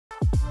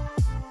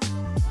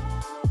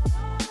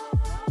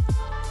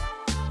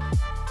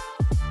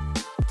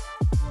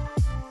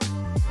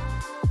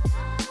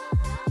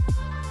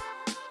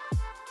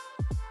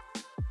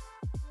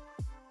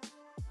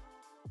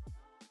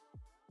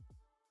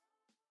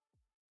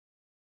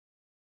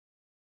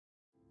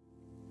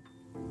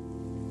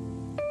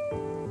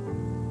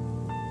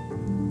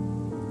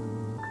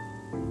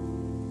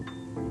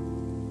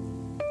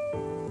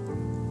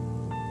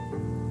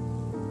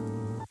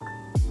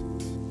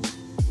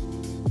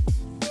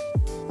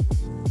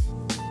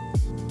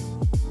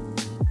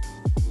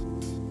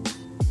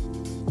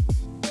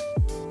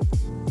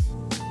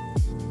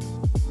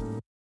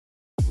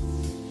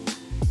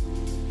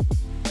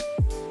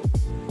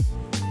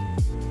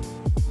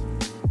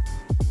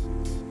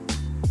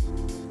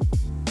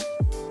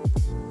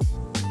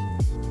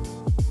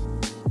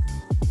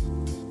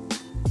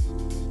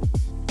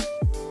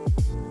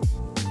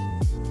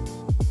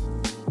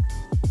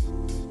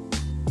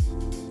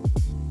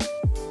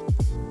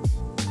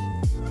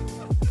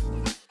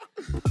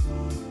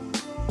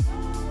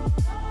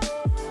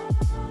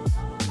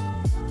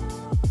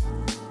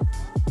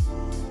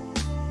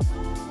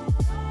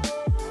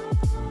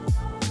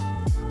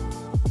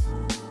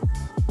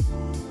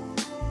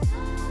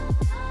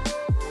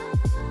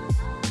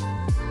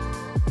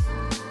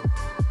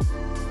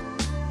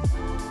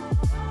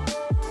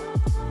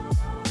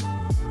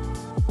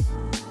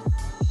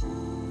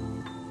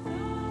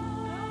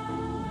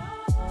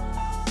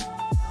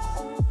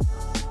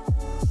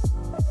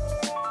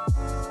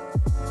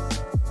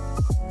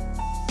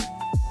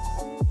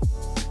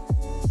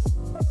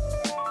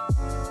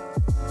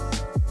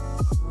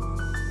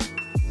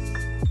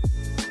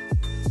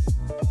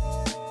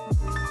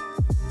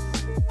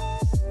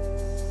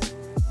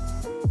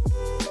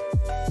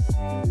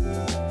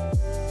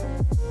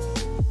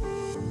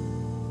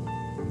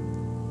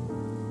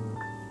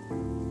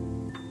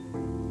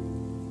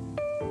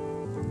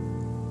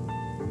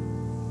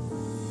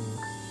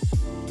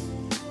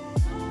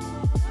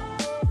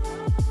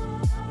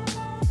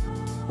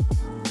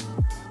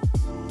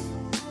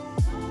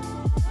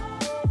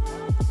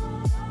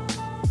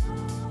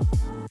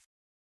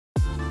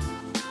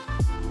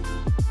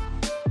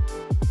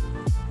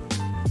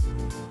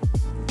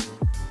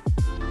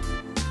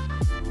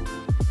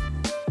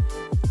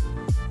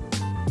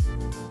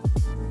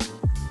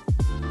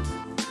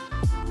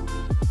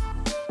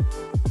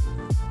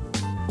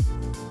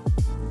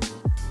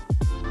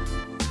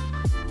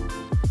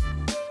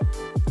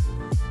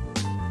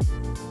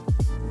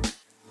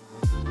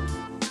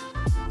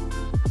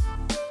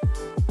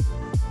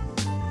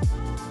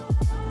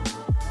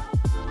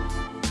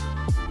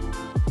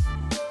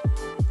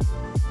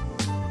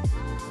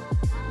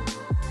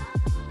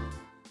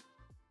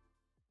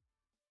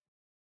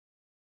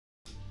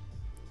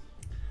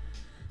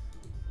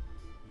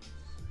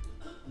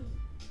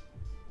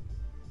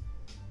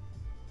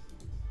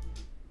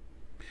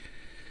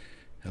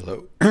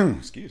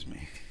Excuse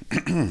me.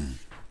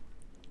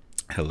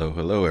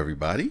 Hello,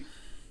 everybody.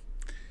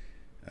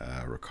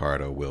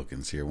 Ricardo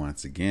Wilkins here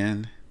once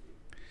again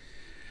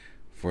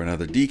for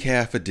another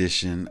DECAF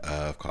edition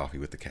of Coffee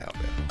with the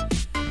Cowbell.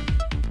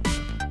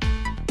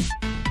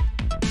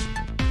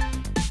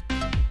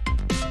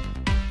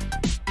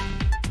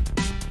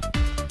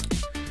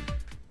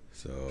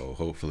 So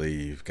hopefully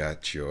you've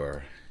got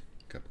your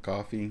cup of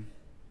coffee.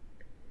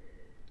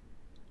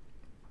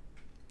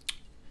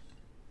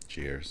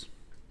 Cheers.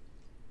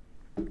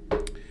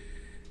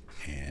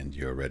 And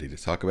you're ready to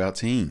talk about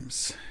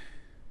teams.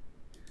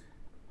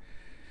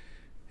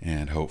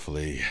 And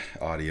hopefully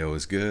audio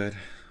is good.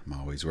 I'm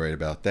always worried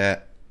about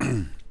that,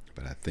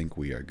 but I think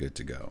we are good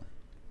to go.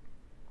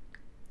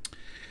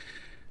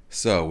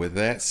 So with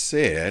that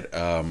said,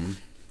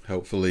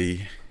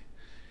 hopefully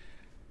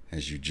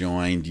as you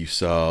joined, you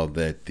saw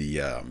that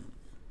the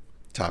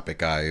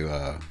topic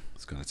I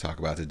was going to talk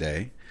about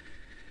today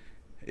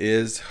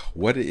is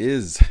what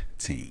is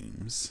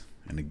teams.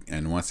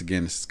 And once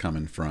again, this is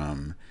coming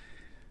from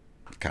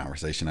a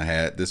conversation I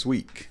had this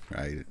week,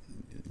 right?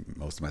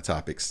 Most of my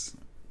topics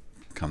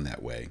come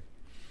that way.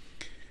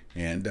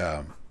 And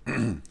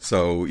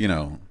so, you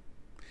know,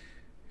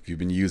 if you've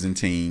been using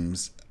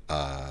Teams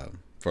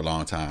for a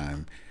long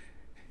time,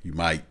 you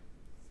might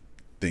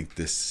think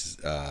this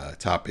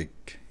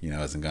topic,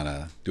 isn't going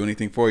to do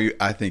anything for you.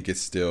 I think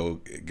it's still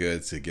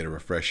good to get a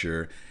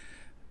refresher.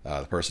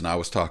 The person I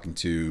was talking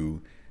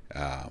to,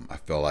 I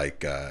felt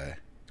like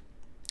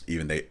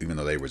even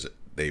though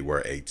they were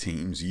a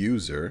Teams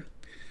user,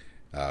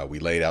 we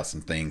laid out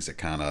some things that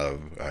kind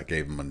of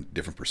gave them a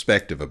different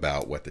perspective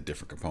about what the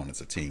different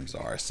components of Teams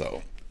are.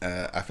 So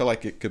I feel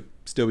like it could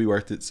still be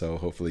worth it. So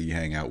hopefully you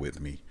hang out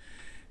with me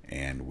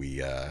and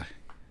we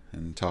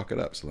and talk it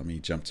up. So let me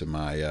jump to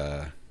my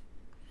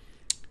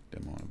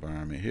demo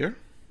environment here.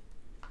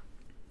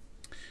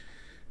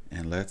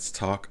 And let's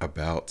talk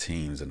about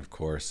Teams. And of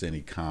course,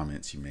 any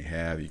comments you may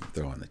have, you can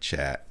throw in the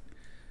chat.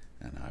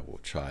 And I will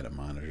try to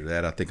monitor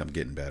that. I think I'm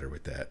getting better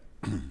with that.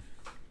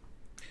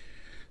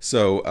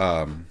 So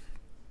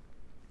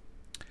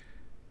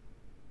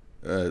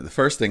the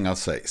first thing I'll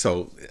say,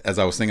 so as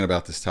I was thinking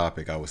about this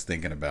topic, I was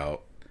thinking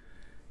about,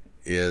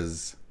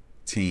 is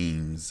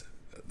Teams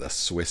the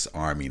Swiss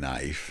Army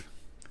knife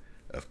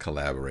of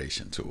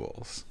collaboration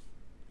tools?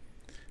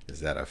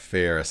 Is that a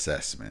fair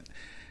assessment?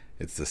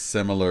 It's a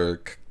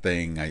similar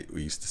thing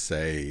we used to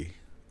say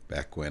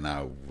back when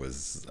I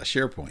was a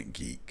SharePoint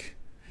geek.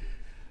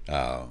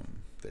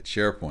 That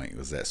SharePoint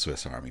was that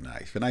Swiss Army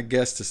knife, and I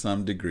guess to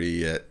some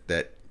degree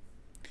that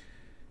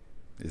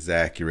is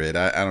accurate.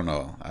 I don't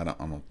know. I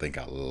don't think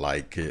I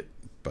like it,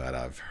 but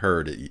I've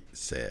heard it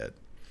said,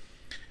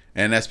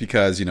 and that's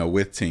because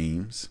with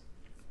Teams,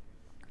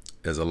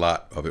 there's a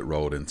lot of it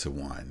rolled into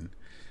one.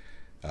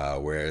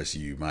 Whereas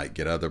you might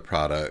get other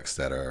products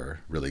that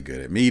are really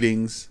good at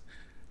meetings,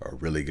 or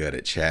really good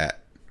at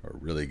chat, or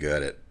really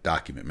good at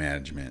document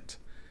management.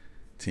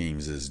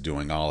 Teams is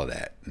doing all of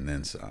that and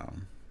then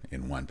some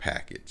in one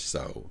package.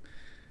 So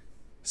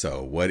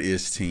what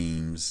is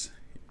Teams?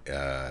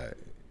 So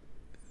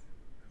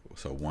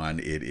one,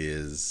 it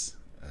is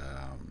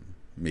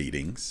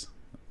meetings.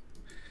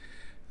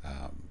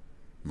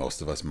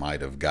 Most of us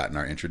might have gotten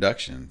our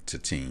introduction to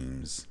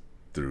Teams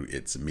through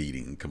its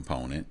meeting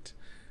component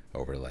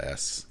over the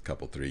last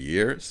 3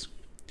 years.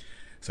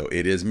 So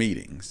it is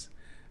meetings.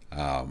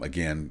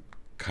 Again,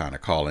 kind of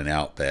calling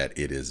out that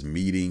it is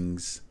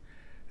meetings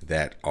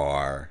that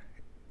are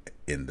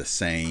in the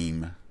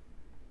same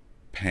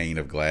pane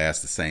of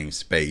glass, the same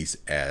space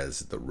as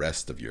the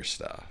rest of your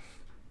stuff.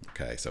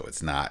 Okay, so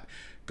it's not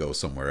go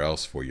somewhere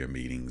else for your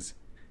meetings.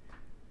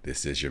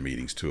 This is your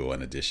meetings tool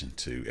in addition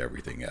to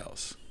everything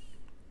else.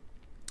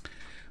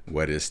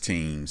 What is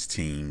Teams?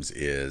 Teams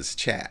is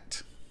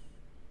chat,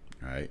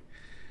 right?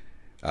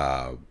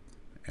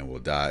 And we'll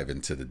dive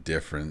into the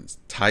different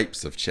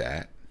types of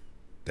chat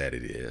that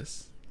it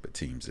is. But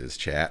Teams is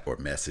chat or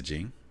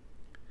messaging.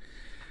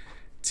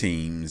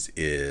 Teams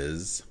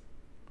is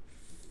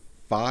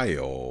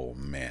file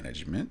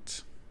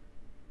management.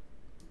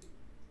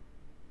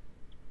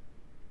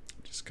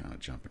 Just kind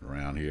of jumping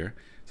around here.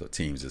 So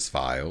Teams is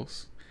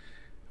files.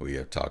 We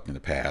have talked in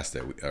the past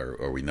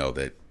that we know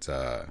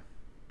that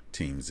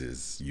Teams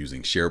is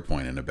using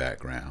SharePoint in the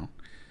background,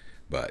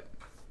 but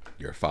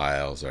your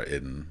files are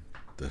in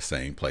the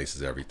same place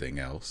as everything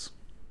else.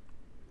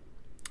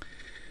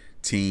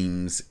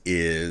 Teams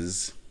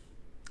is,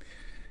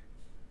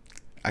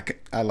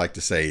 I like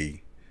to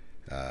say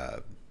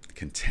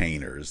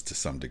containers to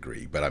some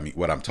degree, but I mean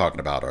what I'm talking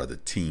about are the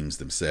teams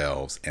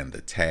themselves and the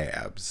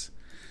tabs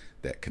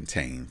that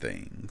contain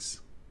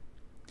things.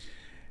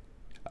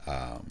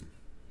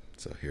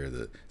 So here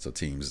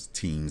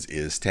Teams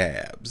is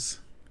tabs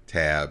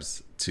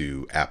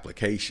to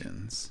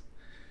applications.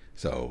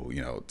 So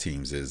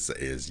Teams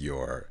is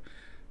your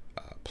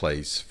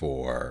place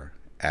for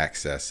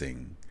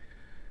accessing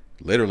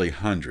literally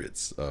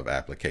hundreds of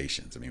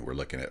applications. I mean, we're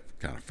looking at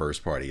kind of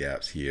first-party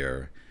apps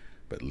here,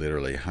 but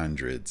literally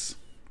hundreds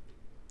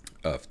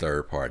of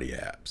third-party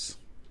apps.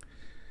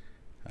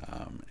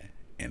 Um,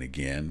 and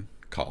again,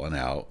 calling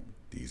out,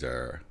 these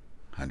are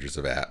hundreds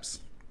of apps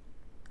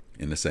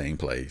in the same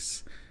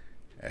place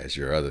as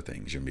your other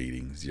things, your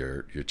meetings,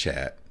 your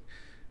chat,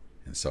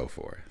 and so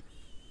forth.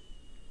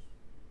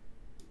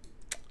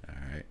 All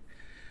right.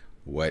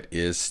 What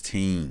is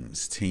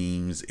Teams?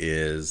 Teams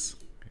is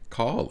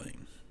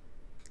calling.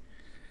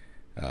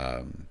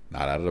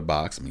 Not out of the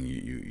box. I mean,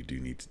 you do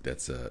need to,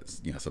 that's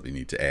something you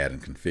need to add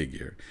and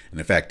configure. And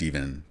in fact,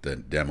 even the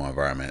demo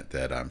environment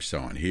that I'm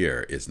showing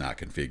here is not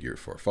configured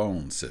for a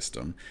phone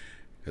system,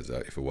 because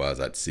if it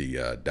was, I'd see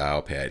a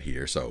dial pad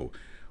here. So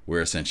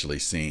we're essentially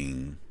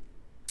seeing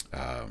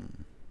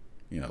some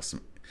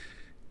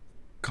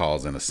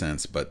calls in a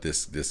sense, but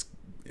this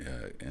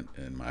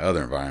in my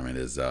other environment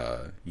is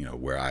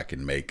where I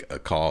can make a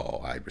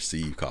call. I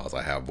receive calls.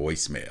 I have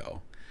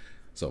voicemail.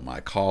 So my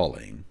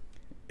calling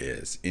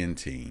is in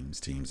Teams.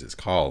 Teams is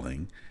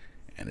calling,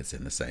 and it's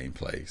in the same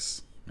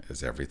place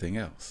as everything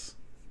else.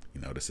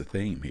 You notice a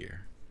theme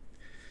here.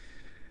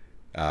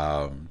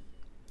 I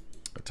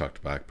talked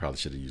about, I probably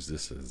should have used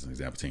this as an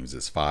example. Teams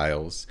is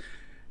files.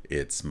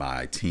 It's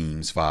my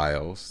Teams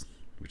files,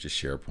 which is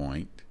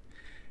SharePoint.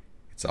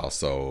 It's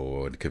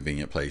also a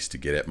convenient place to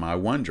get at my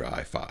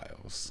OneDrive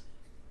files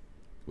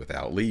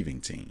without leaving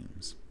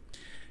Teams.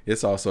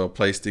 It's also a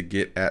place to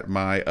get at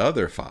my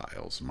other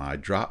files, my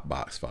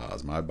Dropbox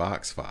files, my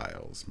Box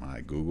files, my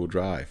Google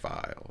Drive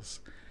files,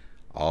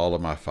 all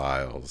of my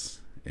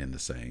files in the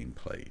same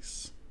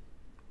place.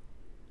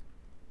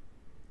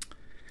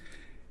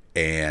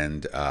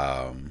 And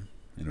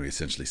we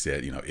essentially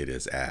said, it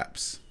is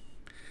apps.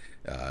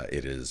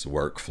 It is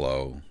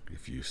workflow.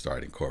 If you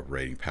start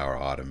incorporating Power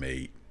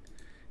Automate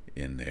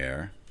in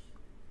there,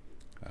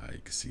 you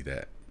can see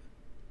that.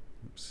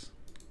 Oops.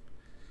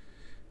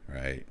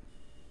 Right.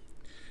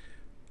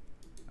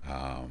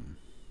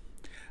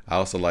 I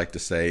also like to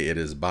say it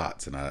is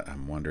bots, and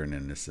I'm wondering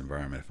in this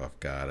environment if I've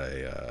got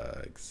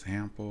a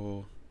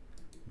example.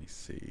 Let me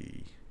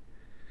see.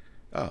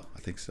 Oh, I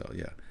think so.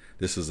 Yeah,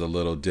 this is a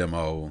little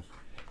demo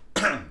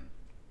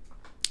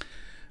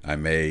I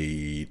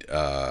made.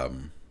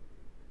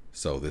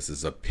 So this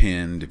is a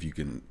pinned, if you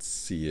can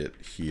see it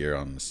here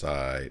on the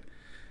side,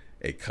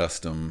 a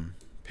custom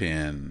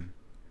pin,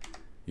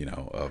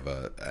 of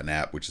an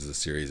app, which is a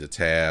series of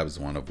tabs,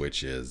 one of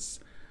which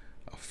is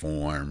a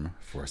form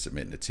for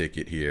submitting a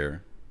ticket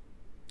here.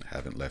 I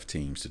haven't left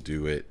Teams to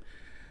do it.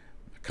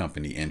 A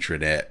company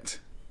intranet,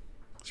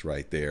 it's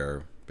right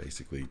there,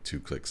 basically 2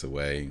 clicks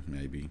away,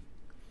 maybe.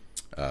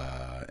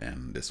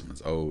 And this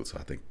one's old, so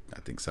I think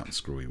something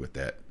screwy with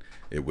that.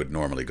 It would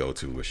normally go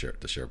to the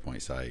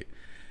SharePoint site.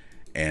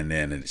 And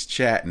then it's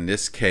chat in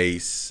this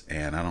case,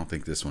 and I don't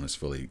think this one is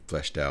fully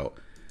fleshed out.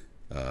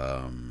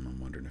 I'm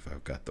wondering if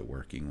I've got the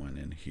working one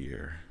in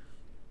here.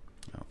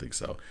 I don't think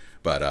so,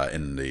 but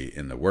in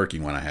the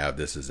working one I have,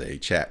 this is a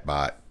chat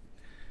bot.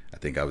 I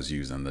think I was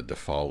using the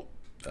default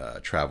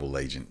travel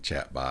agent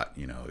chat bot.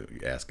 You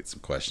ask it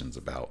some questions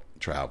about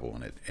travel,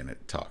 and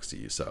it talks to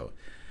you. So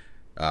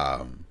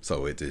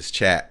so it is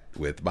chat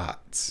with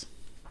bots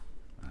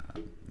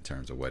in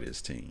terms of what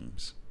is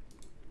Teams.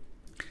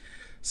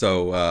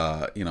 So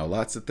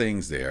lots of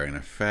things there, and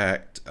in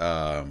fact,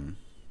 let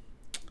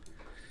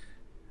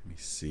me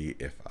see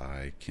if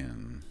I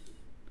can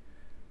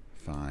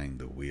find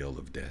the Wheel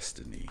of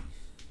Destiny,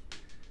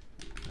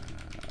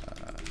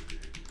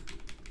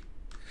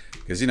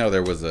 because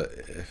there was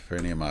for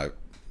any of my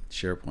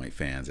SharePoint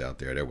fans out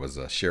there was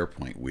a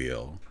SharePoint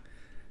wheel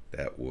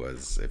that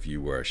was, if you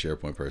were a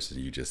SharePoint person,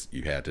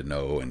 you had to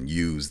know and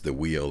use the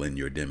wheel in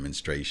your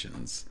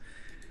demonstrations.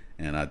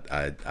 And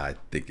I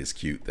think it's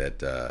cute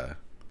that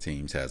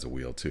Teams has a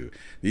wheel too.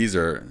 These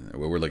are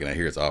what we're looking at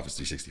here. It's Office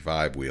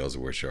 365 wheels,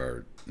 which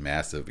are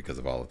massive because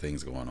of all the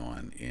things going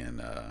on in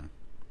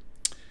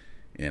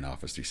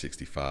Office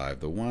 365.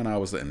 The one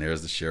and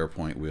there's the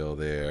SharePoint wheel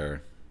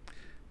there.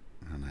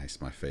 Oh, nice,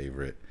 my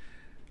favorite.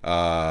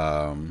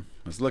 I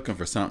was looking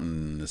for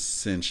something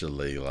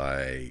essentially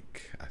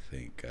like, I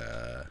think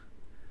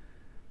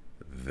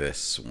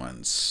this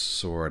one,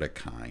 sorta,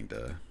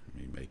 kinda. Let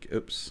me make it.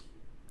 Oops.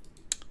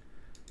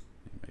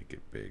 Let me make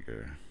it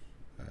bigger.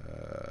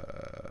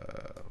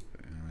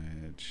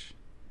 Image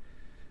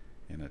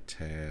in a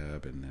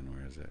tab, and then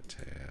where's that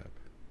tab?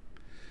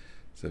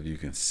 So if you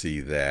can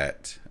see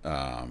that,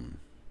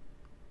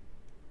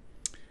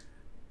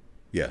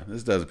 yeah,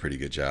 this does a pretty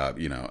good job.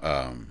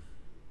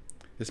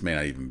 This may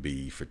not even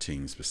be for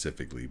Teams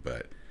specifically,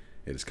 but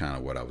it is kind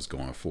of what I was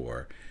going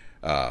for.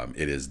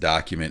 It is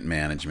document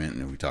management,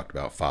 and we talked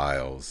about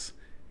files.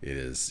 It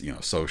is,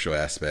 social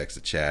aspects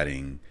of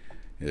chatting.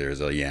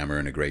 There's a Yammer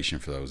integration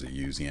for those that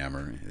use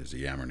Yammer. There's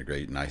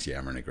a nice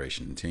Yammer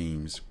integration in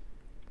Teams.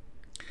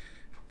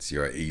 It's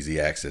your easy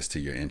access to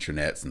your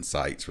intranets and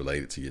sites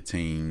related to your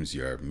Teams,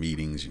 your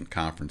meetings and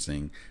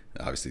conferencing.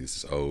 Obviously, this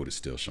is old. It's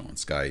still showing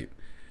Skype.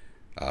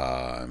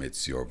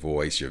 It's your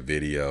voice, your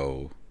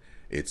video.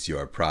 It's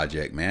your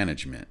project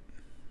management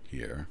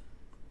here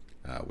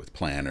with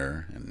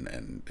Planner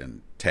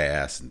and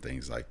tasks and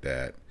things like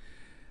that.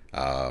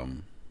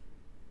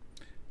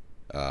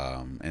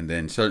 And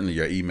then certainly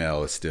your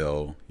email is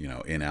still,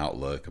 in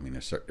Outlook. I mean,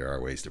 there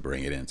are ways to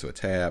bring it into a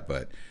tab,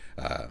 but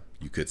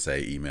you could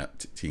say email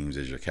Teams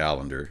is your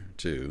calendar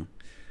too.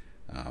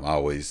 I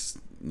always,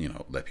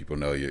 let people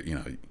know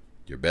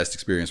your best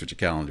experience with your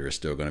calendar is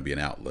still going to be an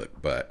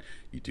Outlook, but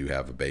you do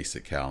have a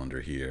basic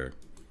calendar here.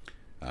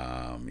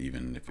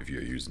 Even if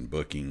you're using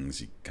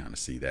bookings, you kind of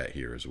see that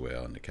here as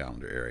well in the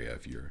calendar area.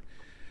 If you're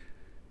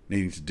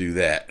needing to do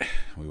that,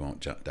 we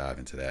won't dive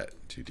into that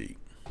too deep.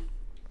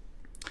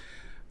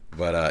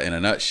 But in a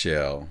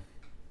nutshell,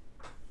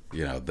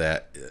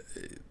 that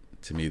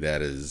to me,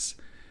 that is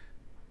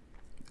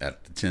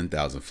at the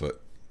 10,000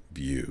 foot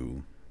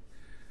view,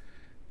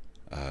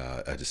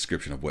 a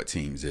description of what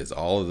Teams is.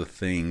 All of the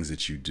things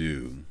that you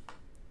do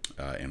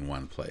in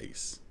one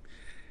place.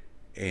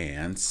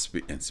 And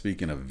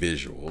speaking of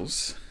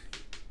visuals,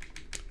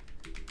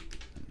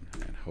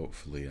 and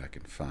hopefully I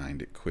can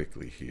find it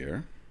quickly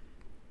here.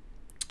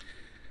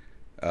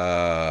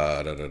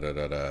 What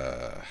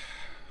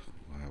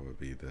would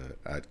be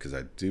because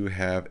I do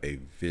have a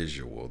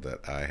visual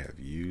that I have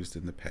used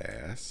in the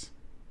past,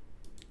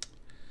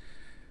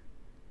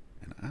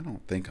 and I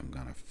don't think I'm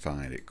gonna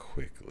find it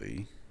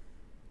quickly,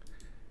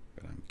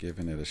 but I'm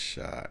giving it a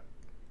shot.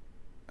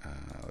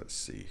 Let's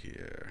see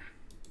here.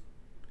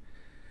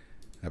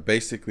 I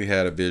basically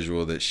had a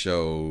visual that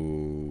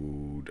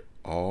showed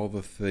all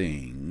the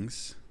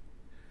things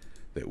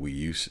that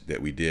we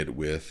did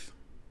with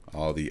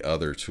all the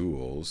other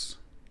tools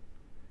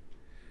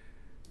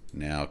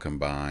now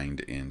combined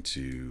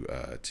into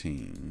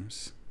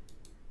Teams.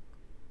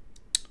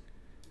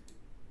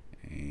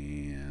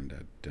 And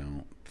I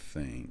don't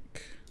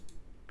think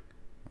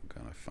I'm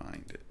gonna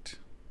find it.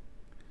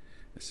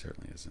 It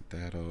certainly isn't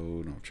that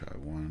old. I'll try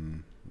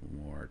one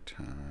more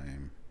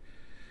time.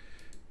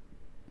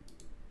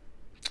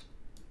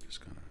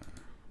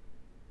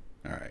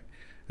 All right,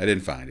 I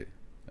didn't find it.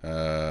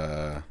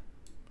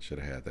 Should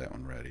have had that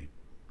one ready.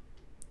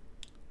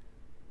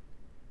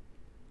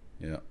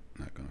 Yep,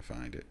 not gonna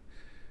find it.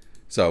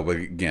 So, but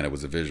again, it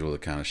was a visual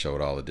that kind of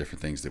showed all the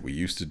different things that we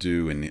used to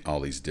do and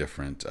all these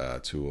different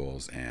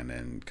tools, and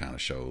then kind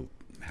of showed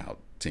how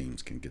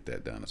Teams can get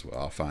that done as well.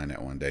 I'll find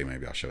that one day.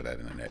 Maybe I'll show that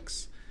in the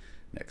next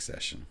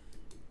session.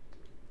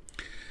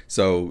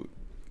 So,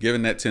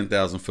 given that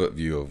 10,000 foot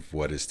view of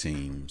what is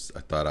Teams,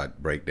 I thought I'd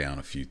break down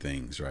a few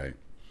things, right?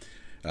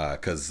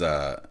 Because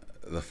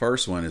the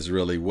first one is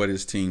really what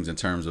is Teams in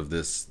terms of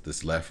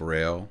this left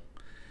rail,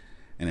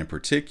 and in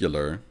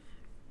particular,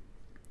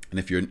 and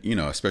if you're,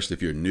 especially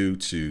if you're new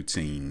to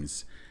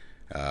Teams,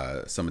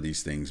 some of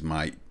these things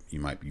you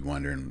might be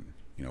wondering,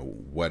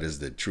 what is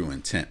the true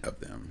intent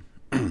of them?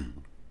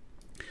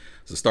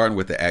 So starting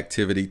with the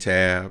activity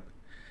tab,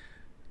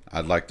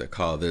 I'd like to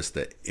call this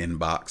the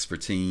inbox for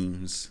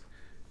Teams.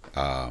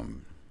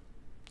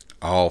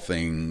 All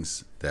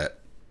things that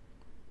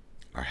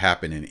are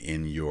happening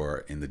in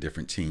the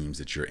different teams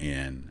that you're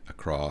in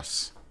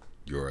across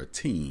your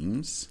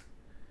teams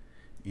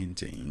in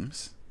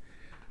Teams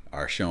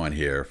are shown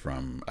here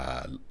from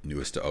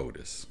newest to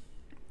oldest.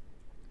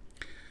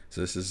 So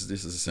this is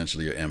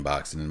essentially your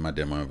inbox, and in my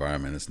demo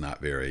environment, it's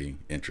not very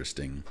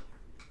interesting,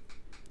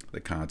 the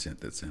content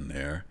that's in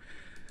there.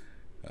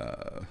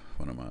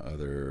 One of my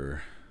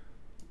other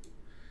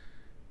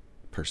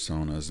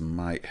personas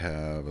might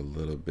have a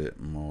little bit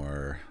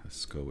more.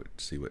 Let's go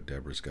see what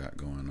Deborah's got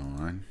going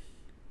on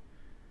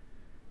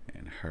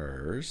and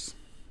hers.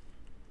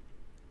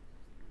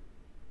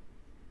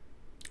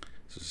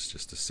 So it's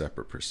just a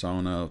separate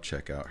persona. I'll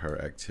check out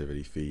her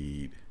activity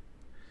feed.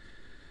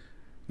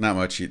 Not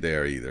much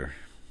there either.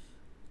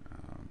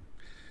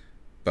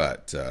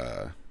 But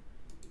yeah,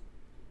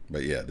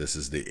 this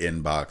is the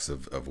inbox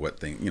of what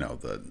thing,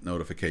 the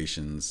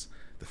notifications,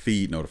 the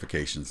feed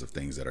notifications of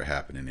things that are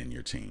happening in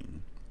your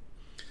team.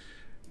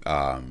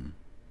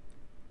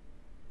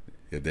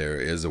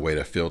 There is a way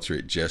to filter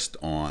it just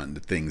on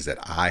the things that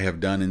I have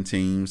done in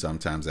Teams.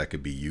 Sometimes that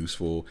could be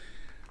useful.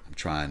 I'm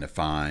trying to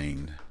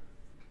find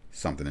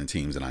something in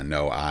Teams and I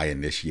know I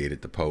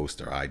initiated the post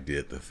or I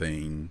did the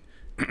thing.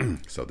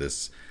 So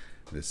this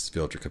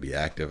filter could be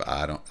active.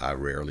 I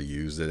rarely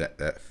use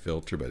that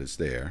filter, but it's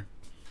there.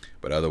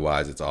 But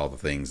otherwise, it's all the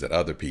things that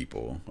other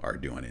people are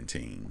doing in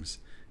Teams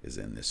is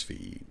in this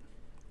feed.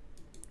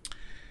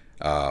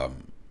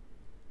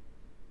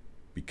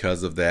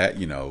 Because of that,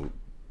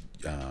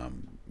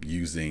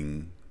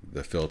 using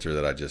the filter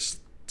that I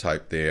just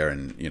typed there,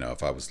 and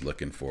if I was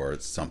looking for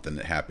something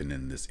that happened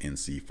in this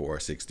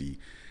NC460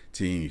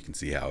 team, you can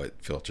see how it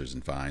filters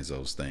and finds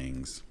those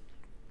things.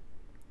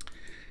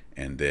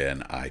 And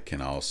then I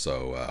can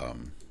also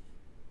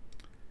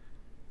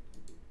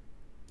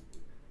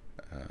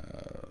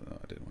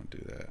I didn't want to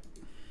do that.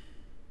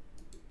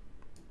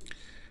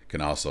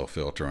 Can also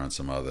filter on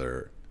some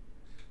other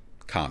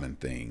common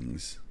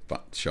things.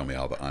 Show me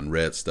all the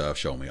unread stuff.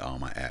 Show me all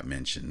my app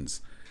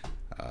mentions,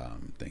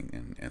 and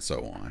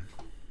so on.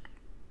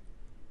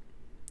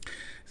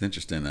 It's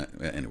interesting.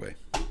 Anyway,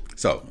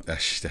 so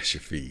that's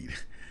your feed.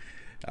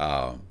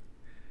 All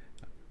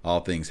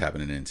things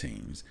happening in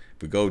Teams.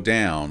 If we go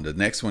down, the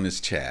next one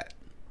is chat.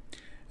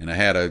 And I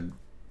had a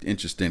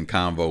interesting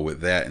convo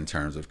with that in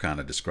terms of kind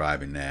of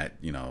describing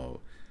that,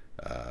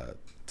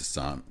 to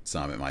some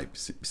it might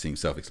seem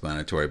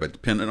self-explanatory, but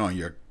depending on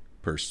your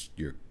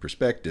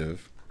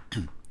perspective,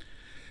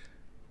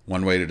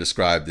 one way to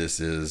describe this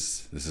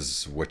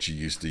is what you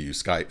used to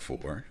use Skype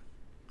for,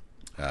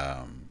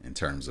 in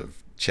terms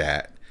of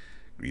chat,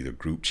 either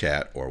group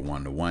chat or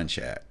one-to-one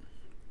chat.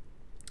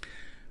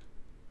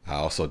 I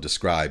also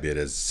describe it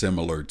as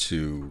similar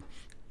to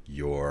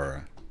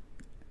your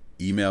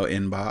email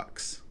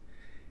inbox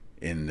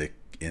in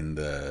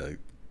the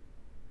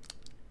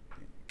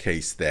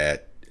case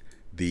that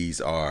these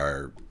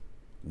are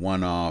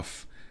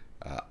one-off,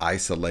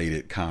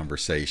 isolated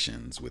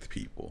conversations with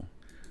people,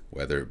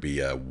 whether it be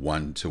a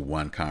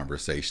one-to-one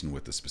conversation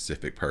with a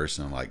specific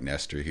person like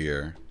Nestor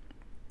here,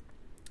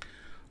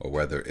 or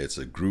whether it's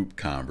a group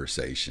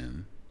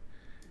conversation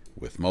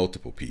with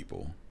multiple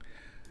people.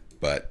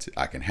 But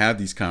I can have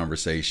these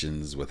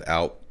conversations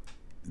without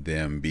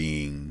them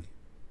being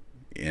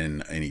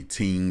in any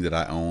team that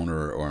I own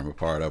or I'm a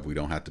part of. We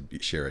don't have to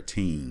share a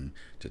team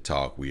to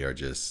talk. We are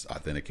just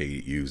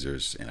authenticated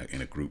users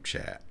in a group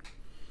chat.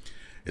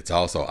 It's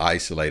also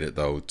isolated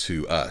though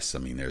to us. I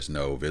mean, there's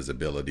no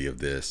visibility of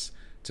this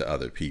to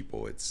other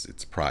people.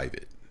 It's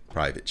private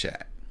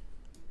chat.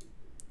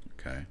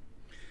 Okay.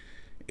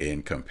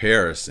 In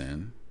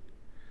comparison,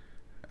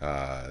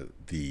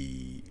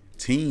 the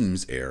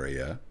Teams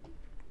area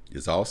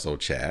is also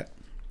chat.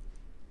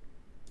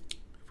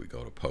 If we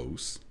go to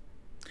posts,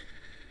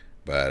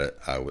 but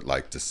I would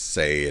like to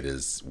say it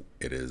is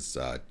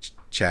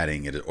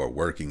chatting or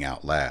working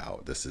out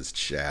loud. This is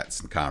chats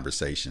and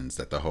conversations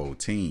that the whole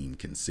team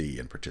can see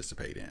and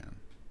participate in.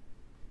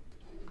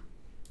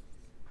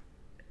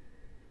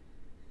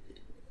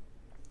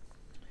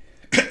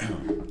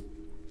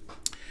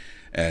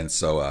 And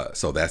so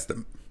that's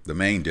the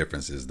main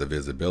difference, is the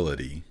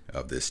visibility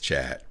of this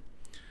chat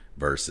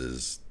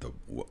versus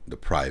the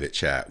private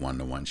chat,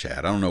 one-to-one chat.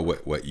 I don't know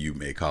what you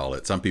may call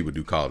it. Some people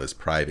do call this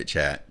private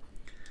chat.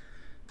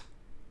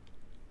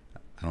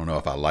 I don't know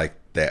if I like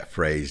that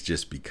phrase,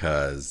 just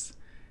because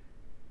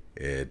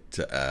I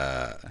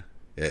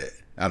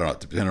don't know,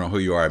 depending on who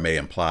you are, it may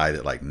imply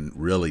that like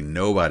really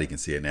nobody can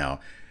see it. Now,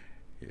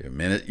 a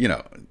minute,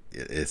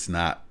 it's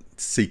not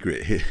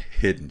secret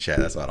hidden chat.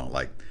 That's why I don't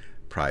like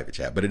private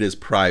chat, but it is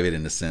private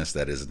in the sense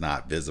that it's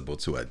not visible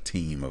to a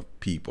team of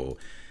people.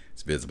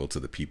 It's visible to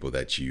the people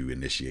that you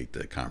initiate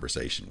the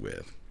conversation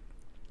with.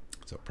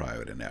 So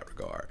private in that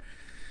regard.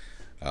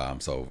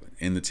 So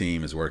in the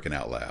team is working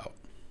out loud,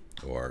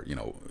 or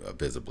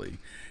visibly,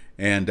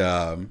 and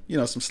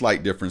some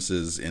slight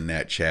differences in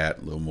that chat.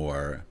 A little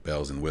more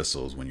bells and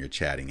whistles when you're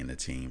chatting in the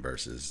team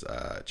versus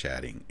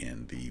chatting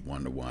in the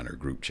one-to-one or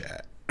group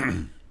chat.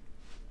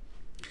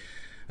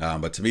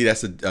 But to me,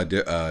 that's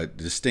a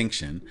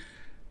distinction.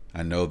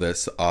 I know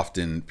that's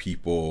often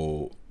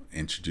people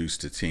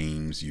introduced to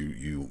Teams.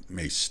 You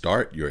may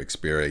start your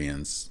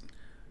experience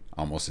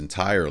almost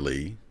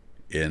entirely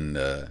in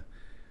the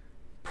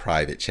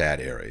private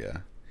chat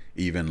area.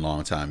 Even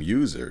longtime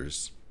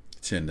users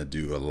tend to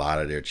do a lot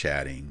of their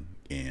chatting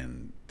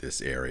in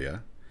this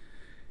area,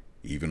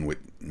 even with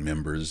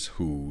members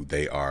who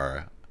they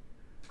are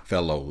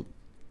fellow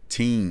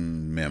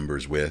team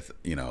members with,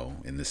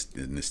 in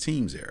this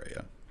Teams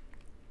area.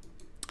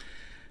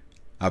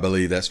 I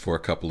believe that's for a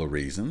couple of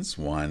reasons.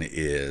 One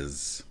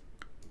is,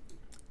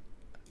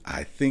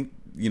 I think,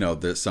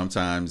 that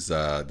sometimes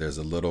there's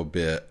a little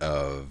bit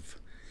of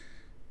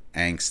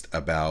angst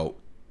about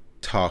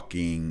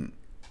talking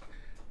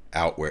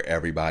out where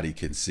everybody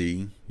can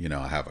see.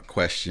 I have a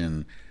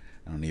question.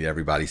 I don't need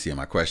everybody seeing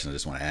my question. I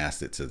just want to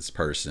ask it to this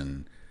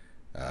person.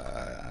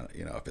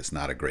 If it's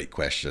not a great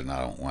question,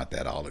 I don't want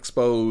that all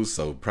exposed.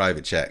 So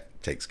private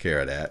chat takes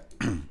care of that.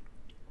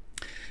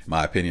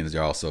 My opinion is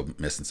you're also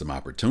missing some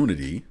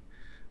opportunity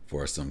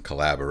for some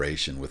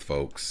collaboration with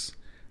folks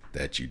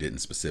that you didn't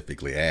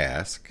specifically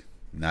ask.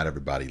 Not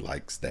everybody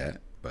likes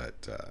that,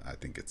 but I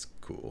think it's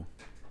cool.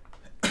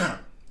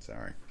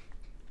 Sorry.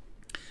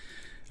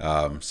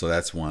 So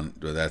that's one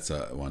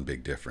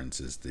big difference,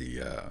 is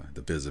the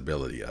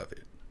visibility of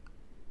it,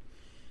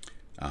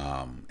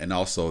 and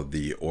also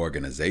the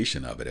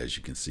organization of it. As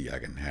you can see, I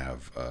can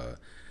have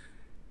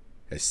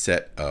a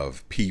set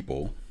of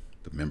people,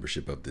 the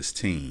membership of this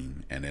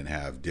team, and then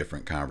have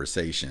different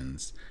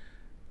conversations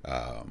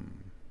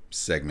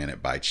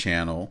segmented by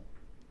channel,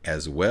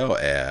 as well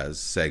as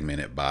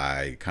segmented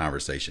by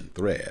conversation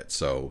thread.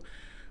 So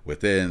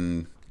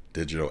within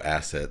Digital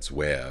Assets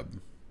Web,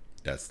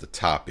 that's the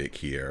topic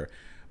here,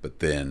 but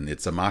then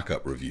it's a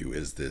mock-up review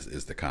is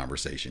the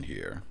conversation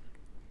here,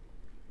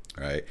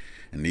 right?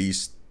 And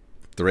these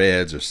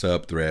threads or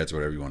sub-threads,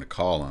 whatever you want to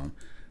call them,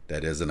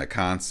 that isn't a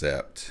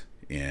concept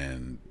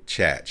in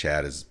chat.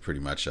 Chat is pretty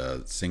much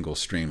a single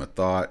stream of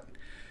thought.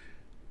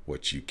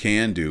 What you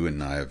can do,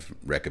 and I've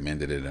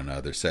recommended it in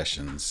other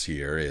sessions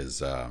here,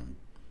 is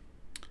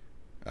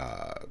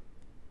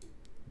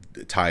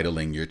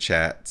titling your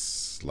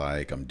chats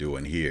like I'm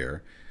doing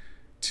here,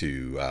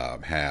 to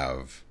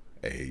have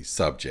a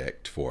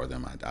subject for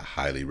them. I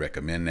highly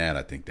recommend that.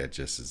 I think that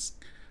just is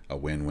a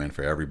win-win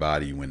for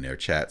everybody when their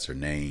chats are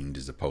named,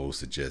 as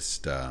opposed to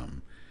just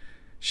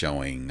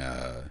showing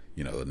the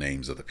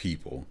names of the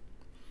people.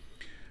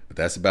 But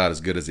that's about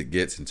as good as it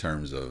gets in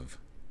terms of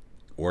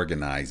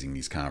organizing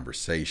these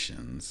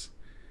conversations,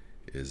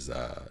 is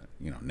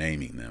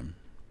naming them.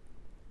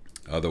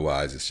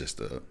 Otherwise, it's just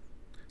a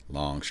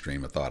long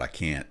stream of thought. I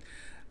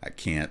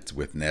can't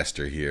with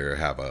Nestor here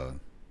have a,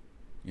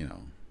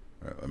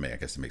 I mean, I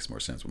guess it makes more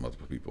sense with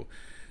multiple people.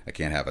 I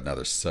can't have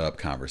another sub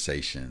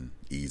conversation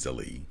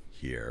easily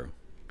here.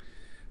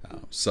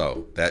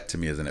 So that to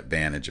me is an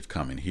advantage of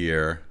coming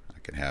here. I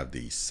can have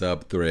these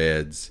sub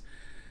threads.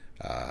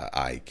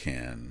 I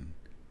can,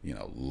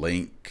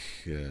 link,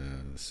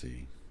 let's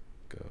see,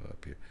 go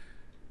up here,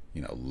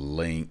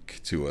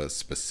 link to a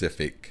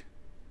specific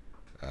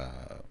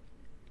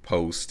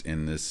post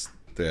in this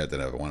thread that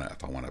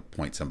if I want to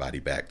point somebody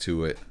back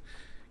to it.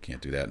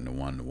 Can't do that in the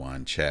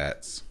one-to-one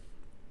chats.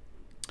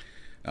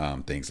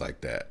 Things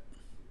like that.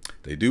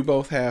 They do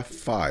both have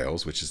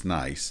files, which is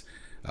nice,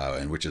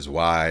 and which is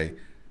why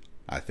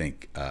I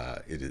think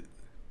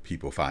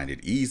people find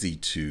it easy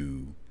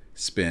to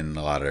spend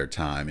a lot of their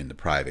time in the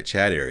private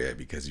chat area,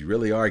 because you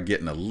really are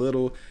getting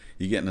you're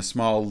getting a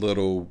small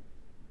little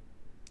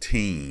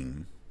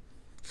team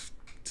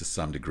to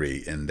some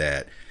degree, in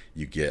that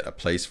you get a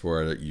place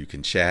where you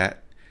can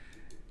chat,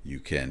 you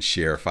can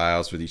share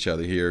files with each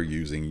other here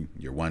using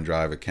your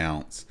OneDrive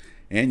accounts,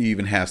 and you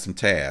even have some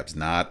tabs.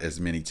 Not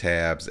as many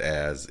tabs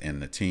as in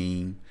the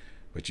team,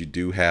 but you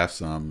do have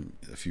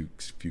a few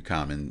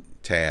common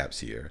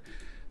tabs here.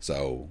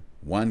 So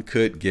one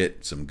could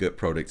get some good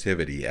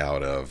productivity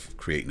out of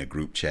creating a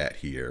group chat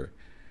here.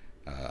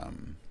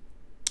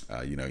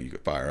 You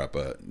could fire up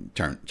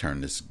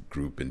turn this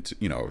group into,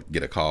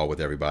 get a call with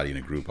everybody in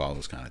a group, all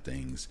those kind of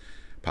things,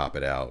 pop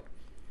it out,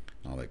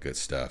 all that good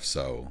stuff.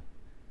 So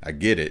I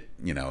get it,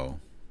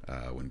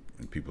 when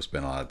people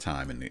spend a lot of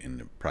time in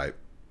the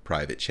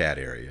private chat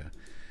area,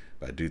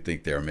 but I do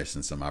think they're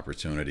missing some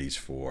opportunities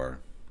for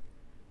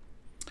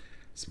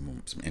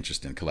some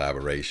interesting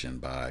collaboration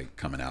by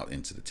coming out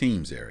into the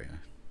Teams area.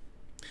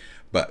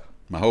 But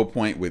my whole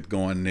point with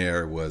going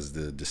there was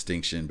the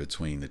distinction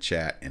between the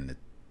chat and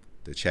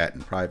the chat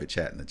in private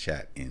chat and the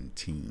chat in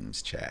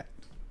Teams chat.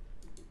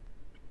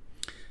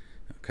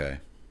 Okay.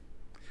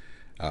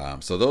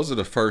 So those are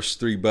the first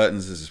three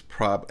buttons.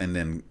 And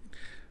then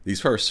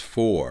these first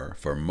four,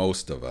 for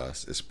most of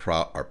us,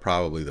 are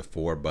probably the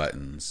four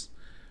buttons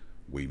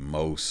we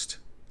most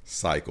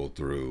cycle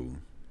through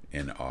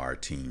in our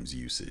Teams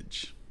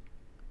usage.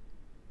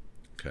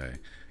 Okay,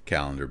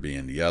 calendar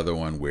being the other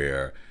one,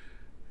 where,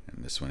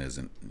 and this one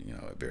isn't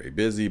very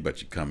busy,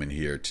 but you come in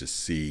here to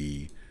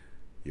see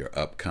your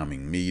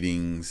upcoming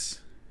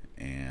meetings,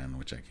 and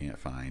which I can't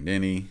find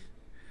any,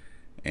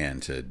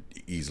 and to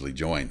easily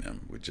join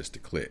them with just a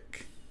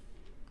click.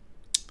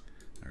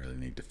 I really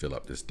need to fill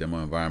up this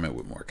demo environment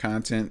with more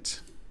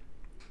content,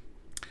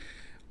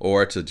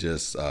 or to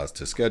just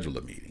to schedule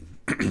a meeting.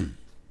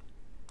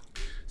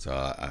 So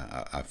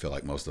I feel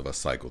like most of us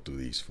cycle through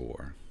these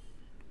four.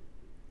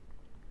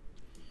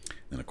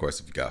 And of course,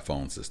 if you got a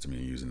phone system,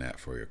 you're using that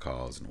for your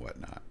calls and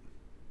whatnot.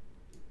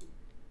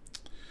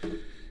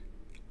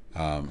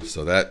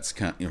 So that's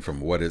kind of,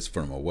 from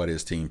a what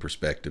is team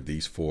perspective,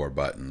 these four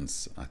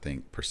buttons I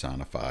think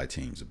personify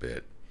Teams a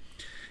bit.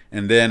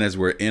 And then as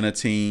we're in a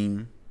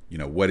team,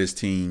 what is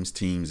Teams?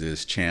 Teams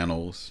is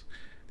channels,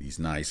 these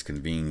nice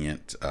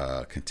convenient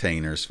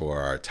containers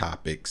for our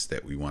topics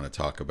that we want to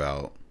talk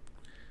about.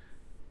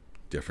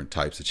 Different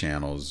types of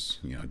channels,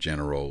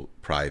 general,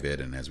 private,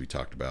 and as we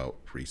talked about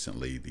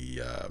recently,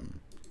 the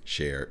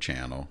shared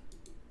channel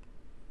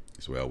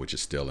as well, which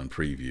is still in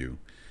preview.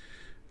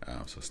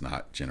 So it's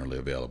not generally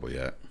available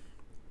yet.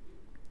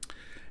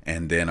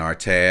 And then our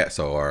tab,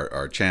 so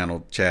our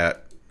channel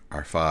chat,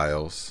 our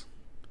files,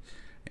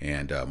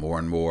 and more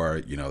and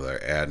more,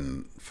 they're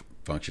adding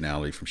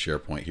functionality from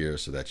SharePoint here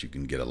so that you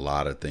can get a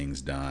lot of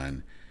things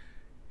done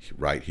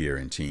right here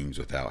in Teams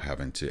without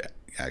having to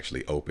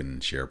actually open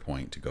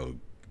SharePoint to go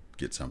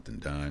get something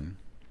done.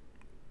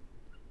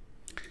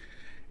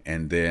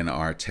 And then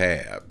our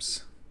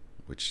tabs,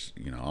 which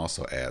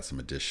also add some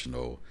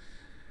additional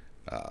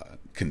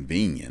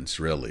convenience,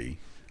 really,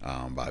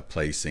 by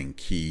placing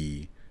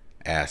key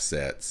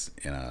assets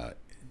in a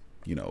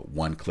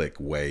one-click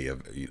way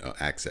of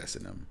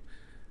accessing them.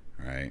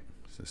 All right,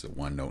 so it's a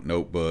OneNote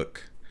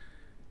notebook.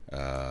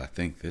 I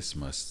think this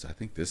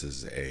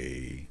is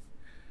a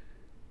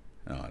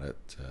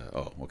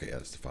okay,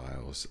 that's the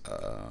files.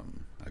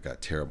 I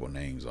got terrible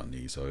names on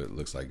these, so it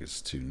looks like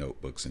it's two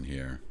notebooks in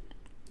here.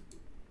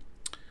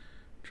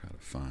 Try to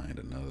find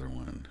another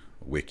one.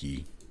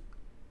 Wiki.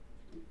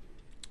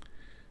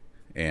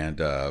 And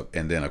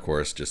then of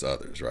course just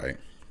others, right?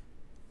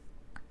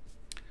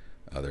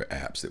 Other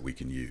apps that we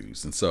can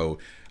use. And so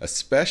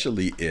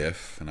especially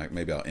if, and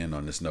maybe I'll end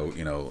on this note,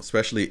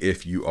 especially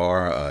if you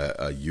are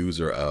a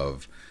user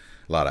of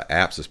a lot of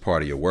apps as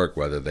part of your work,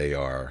 whether they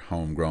are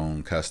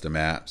homegrown custom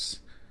apps,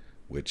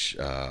 which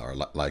are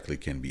likely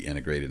can be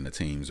integrated into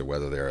Teams, or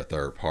whether they're a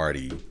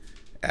third-party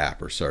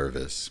app or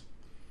service.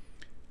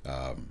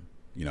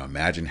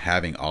 Imagine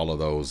having all of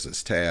those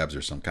as tabs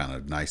or some kind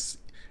of nice,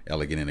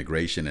 elegant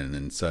integration, and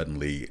then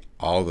suddenly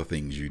all the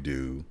things you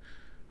do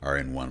are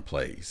in one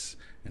place.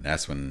 And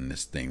that's when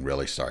this thing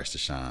really starts to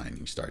shine.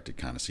 You start to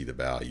kind of see the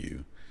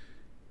value,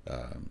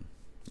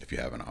 if you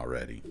haven't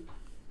already.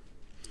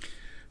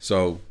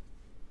 So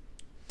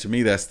to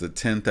me, that's the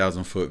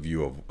 10,000 foot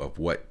view of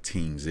what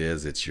Teams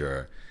is. It's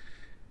your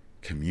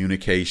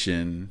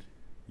communication,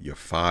 your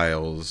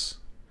files,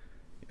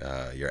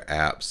 your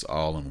apps,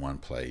 all in one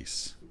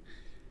place.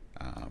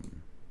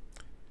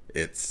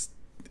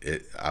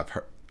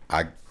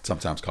 I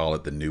sometimes call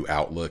it the new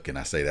Outlook, and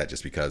I say that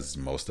just because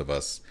most of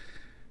us,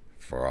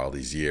 for all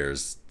these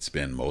years,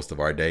 spend most of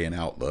our day in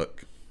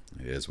Outlook.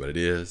 It is what it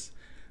is.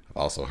 I've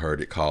also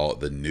heard it called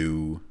the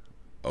new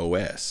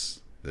OS.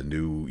 The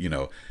new,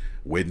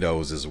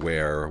 Windows is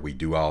where we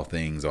do all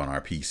things on our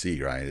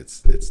PC, right?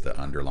 It's the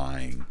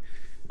underlying,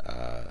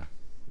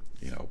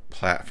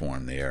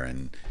 platform there.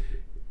 And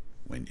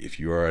if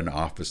you're an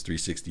Office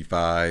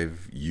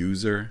 365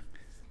 user,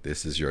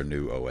 this is your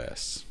new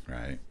OS,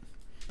 right?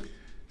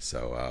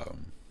 So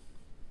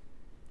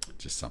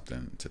just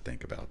something to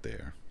think about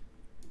there.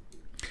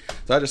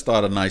 So I just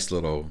thought a nice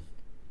little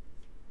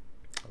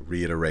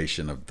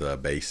reiteration of the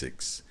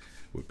basics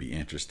would be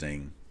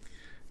interesting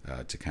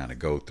to kind of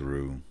go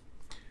through.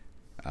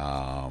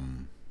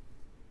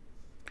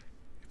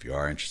 If you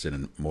are interested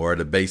in more of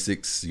the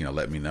basics,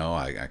 let me know.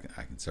 I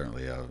can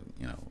certainly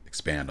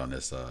expand on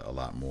this a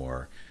lot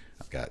more.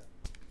 I've got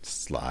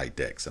slide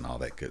decks and all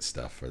that good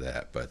stuff for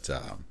that, but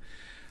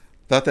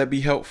thought that'd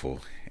be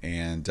helpful.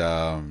 And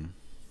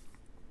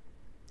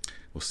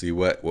we'll see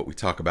what we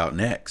talk about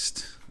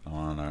next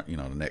on our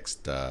the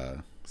next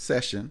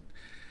session.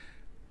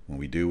 When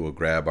we do, we'll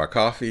grab our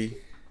coffee,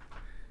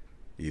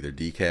 either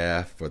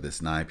decaf for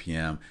this 9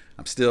 p.m.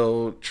 I'm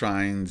still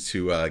trying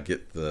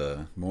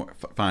to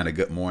find a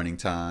good morning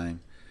time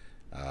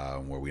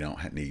where we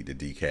don't need the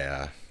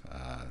decaf.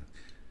 I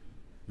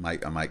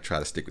might try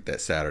to stick with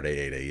that Saturday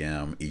 8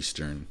 a.m.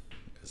 Eastern.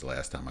 Is the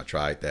last time I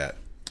tried that.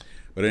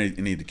 But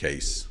in either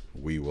case,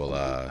 we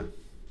will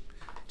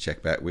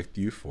check back with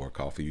you for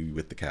Coffee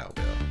with the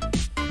Cowbell.